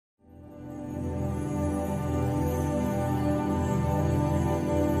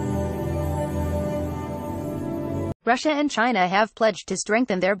Russia and China have pledged to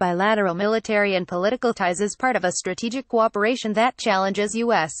strengthen their bilateral military and political ties as part of a strategic cooperation that challenges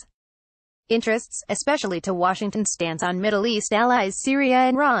U.S. interests, especially to Washington's stance on Middle East allies Syria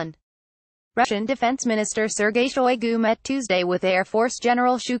and Iran. Russian Defense Minister Sergei Shoigu met Tuesday with Air Force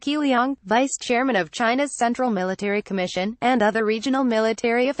General Qiliang, Vice Chairman of China's Central Military Commission, and other regional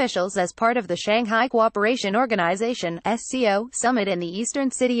military officials as part of the Shanghai Cooperation Organization (SCO) summit in the eastern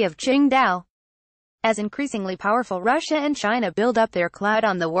city of Qingdao. As increasingly powerful Russia and China build up their clout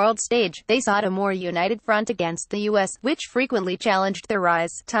on the world stage, they sought a more united front against the U.S., which frequently challenged their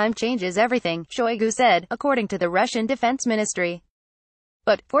rise. "Time changes everything," Shoigu said, according to the Russian Defense Ministry.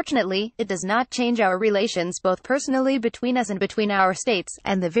 "But, fortunately, it does not change our relations both personally between us and between our states,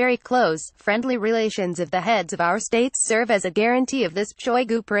 and the very close, friendly relations of the heads of our states serve as a guarantee of this."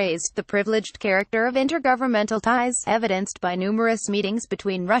 Shoigu praised the privileged character of intergovernmental ties, evidenced by numerous meetings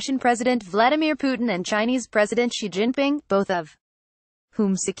between Russian President Vladimir Putin and Chinese President Xi Jinping, both of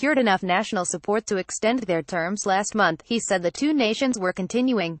whom secured enough national support to extend their terms last month. He said the two nations were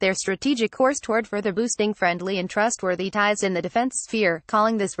continuing their strategic course toward further boosting friendly and trustworthy ties in the defense sphere,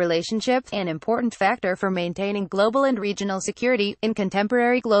 calling this relationship an important factor for maintaining global and regional security. "In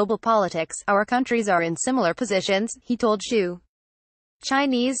contemporary global politics, our countries are in similar positions," he told Xu.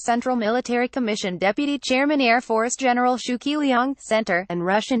 Chinese Central Military Commission Deputy Chairman Air Force General Qiliang, Center, and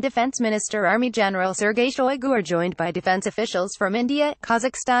Russian Defense Minister Army General Sergei Shoigu are joined by defense officials from India,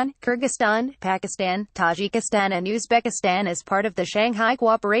 Kazakhstan, Kyrgyzstan, Pakistan, Tajikistan and Uzbekistan as part of the Shanghai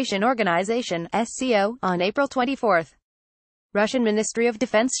Cooperation Organization (SCO) on April 24. Russian Ministry of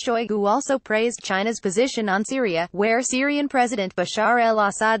Defense Shoigu also praised China's position on Syria, where Syrian President Bashar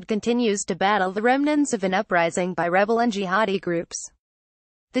al-Assad continues to battle the remnants of an uprising by rebel and jihadi groups.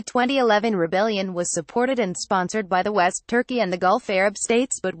 The 2011 rebellion was supported and sponsored by the West, Turkey and the Gulf Arab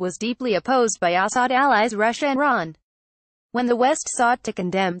states but was deeply opposed by Assad allies Russia and Iran. When the West sought to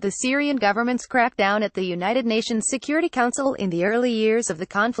condemn the Syrian government's crackdown at the United Nations Security Council in the early years of the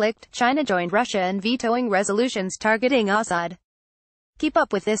conflict, China joined Russia in vetoing resolutions targeting Assad. Keep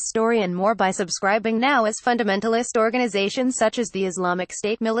up with this story and more by subscribing now. As fundamentalist organizations such as the Islamic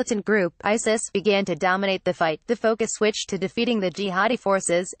State militant group, ISIS, began to dominate the fight, the focus switched to defeating the jihadi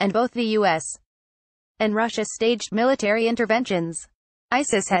forces, and both the U.S. and Russia staged military interventions.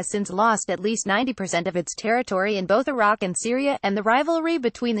 ISIS has since lost at least 90% of its territory in both Iraq and Syria, and the rivalry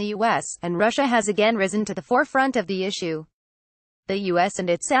between the U.S. and Russia has again risen to the forefront of the issue. The U.S. and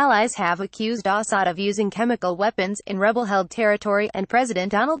its allies have accused Assad of using chemical weapons in rebel-held territory, and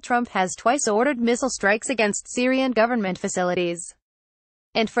President Donald Trump has twice ordered missile strikes against Syrian government facilities.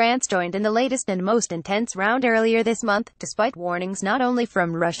 And France joined in the latest and most intense round earlier this month, despite warnings not only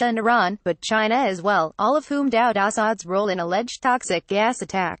from Russia and Iran, but China as well, all of whom doubt Assad's role in alleged toxic gas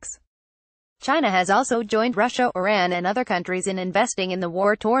attacks. China has also joined Russia, Iran and other countries in investing in the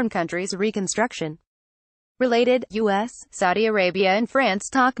war-torn country's reconstruction. Related, U.S., Saudi Arabia and France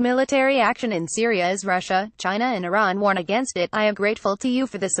talk military action in Syria as Russia, China and Iran warn against it. "I am grateful to you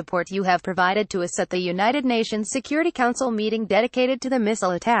for the support you have provided to us at the United Nations Security Council meeting dedicated to the missile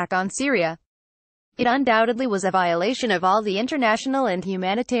attack on Syria. It undoubtedly was a violation of all the international and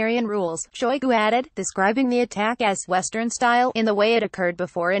humanitarian rules," Shoigu added, describing the attack as Western style in the way it occurred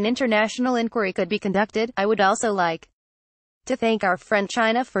before an international inquiry could be conducted. "I would also like to thank our friend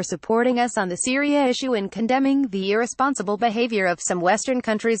China for supporting us on the Syria issue and condemning the irresponsible behavior of some Western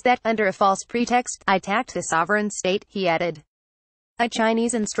countries that, under a false pretext, attacked the sovereign state," he added. A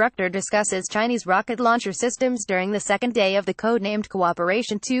Chinese instructor discusses Chinese rocket launcher systems during the second day of the code-named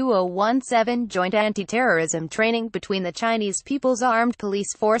Cooperation 2017 joint anti-terrorism training between the Chinese People's Armed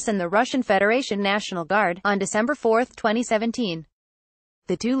Police Force and the Russian Federation National Guard, on December 4, 2017.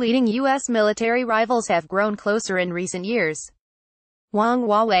 The two leading U.S. military rivals have grown closer in recent years. Wang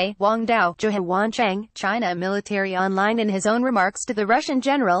Huawei, Wang Dao, Zhehuan Cheng, China Military Online. In his own remarks to the Russian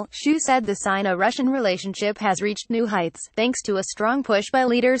general, Xu said the Sino-Russian relationship has reached new heights, thanks to a strong push by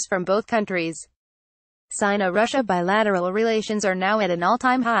leaders from both countries. Sino-Russia bilateral relations are now at an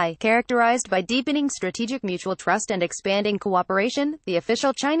all-time high, characterized by deepening strategic mutual trust and expanding cooperation, the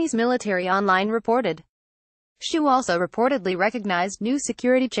official Chinese Military Online reported. Xu also reportedly recognized new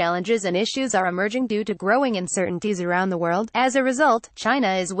security challenges and issues are emerging due to growing uncertainties around the world. As a result,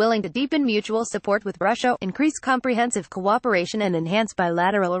 China is willing to deepen mutual support with Russia, increase comprehensive cooperation and enhance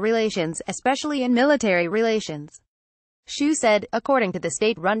bilateral relations, especially in military relations, Xu said, according to the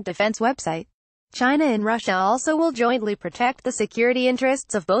state-run defense website. China and Russia also will jointly protect the security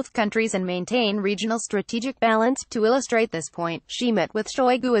interests of both countries and maintain regional strategic balance. To illustrate this point, Xi met with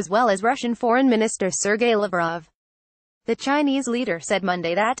Shoigu as well as Russian Foreign Minister Sergei Lavrov. The Chinese leader said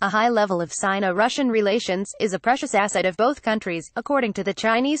Monday that a high level of Sino-Russian relations is a precious asset of both countries, according to the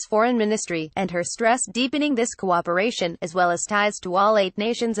Chinese Foreign Ministry, and her stressed deepening this cooperation, as well as ties to all 8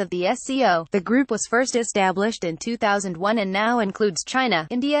 nations of the SCO. The group was first established in 2001 and now includes China,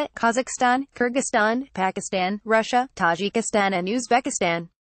 India, Kazakhstan, Kyrgyzstan, Pakistan, Russia, Tajikistan and Uzbekistan.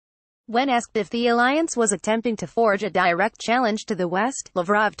 When asked if the alliance was attempting to forge a direct challenge to the West,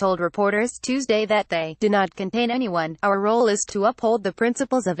 Lavrov told reporters Tuesday that they do not contain anyone. Our role is to uphold the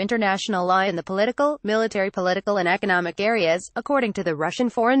principles of international law in the political, military, political and economic areas, according to the Russian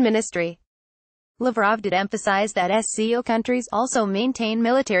Foreign Ministry. Lavrov did emphasize that SCO countries also maintain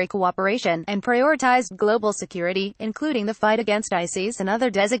military cooperation and prioritized global security, including the fight against ISIS and other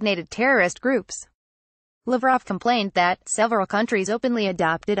designated terrorist groups. Lavrov complained that several countries openly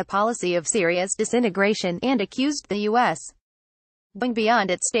adopted a policy of Syria's disintegration and accused the U.S. going beyond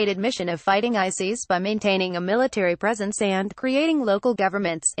its stated mission of fighting ISIS by maintaining a military presence and creating local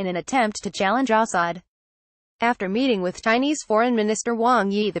governments in an attempt to challenge Assad. After meeting with Chinese Foreign Minister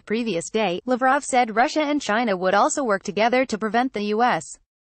Wang Yi the previous day, Lavrov said Russia and China would also work together to prevent the U.S.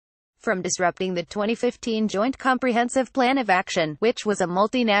 from disrupting the 2015 Joint Comprehensive Plan of Action, which was a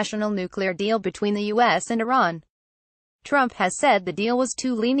multinational nuclear deal between the U.S. and Iran. Trump has said the deal was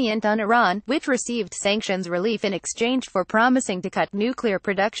too lenient on Iran, which received sanctions relief in exchange for promising to cut nuclear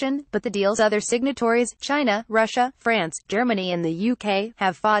production, but the deal's other signatories, China, Russia, France, Germany and the UK,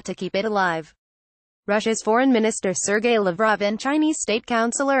 have fought to keep it alive. Russia's Foreign Minister Sergei Lavrov and Chinese State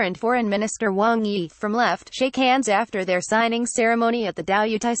Councilor and Foreign Minister Wang Yi, from left, shake hands after their signing ceremony at the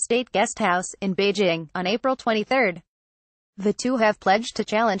Daoyutai State Guest House, in Beijing, on April 23. The two have pledged to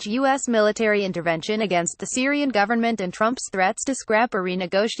challenge U.S. military intervention against the Syrian government and Trump's threats to scrap or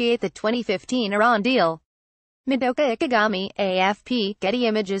renegotiate the 2015 Iran deal. Madoka Ikegami, AFP, Getty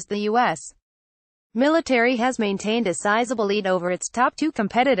Images. The U.S. military has maintained a sizable lead over its top 2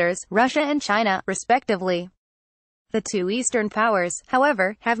 competitors, Russia and China, respectively. The 2 Eastern powers,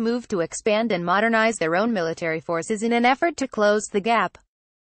 however, have moved to expand and modernize their own military forces in an effort to close the gap.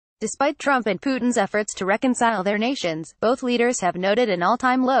 Despite Trump and Putin's efforts to reconcile their nations, both leaders have noted an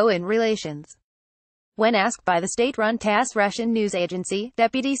all-time low in relations. When asked by the state-run TASS Russian news agency,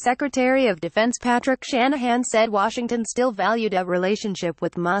 Deputy Secretary of Defense Patrick Shanahan said Washington still valued a relationship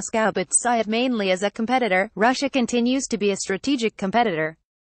with Moscow but saw it mainly as a competitor. Russia continues to be a strategic competitor,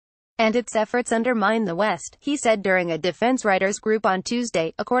 and its efforts undermine the West, he said during a defense writers group on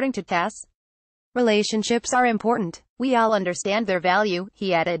Tuesday, according to TASS. Relationships are important. We all understand their value,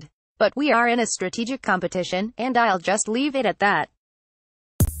 he added. But we are in a strategic competition, and I'll just leave it at that.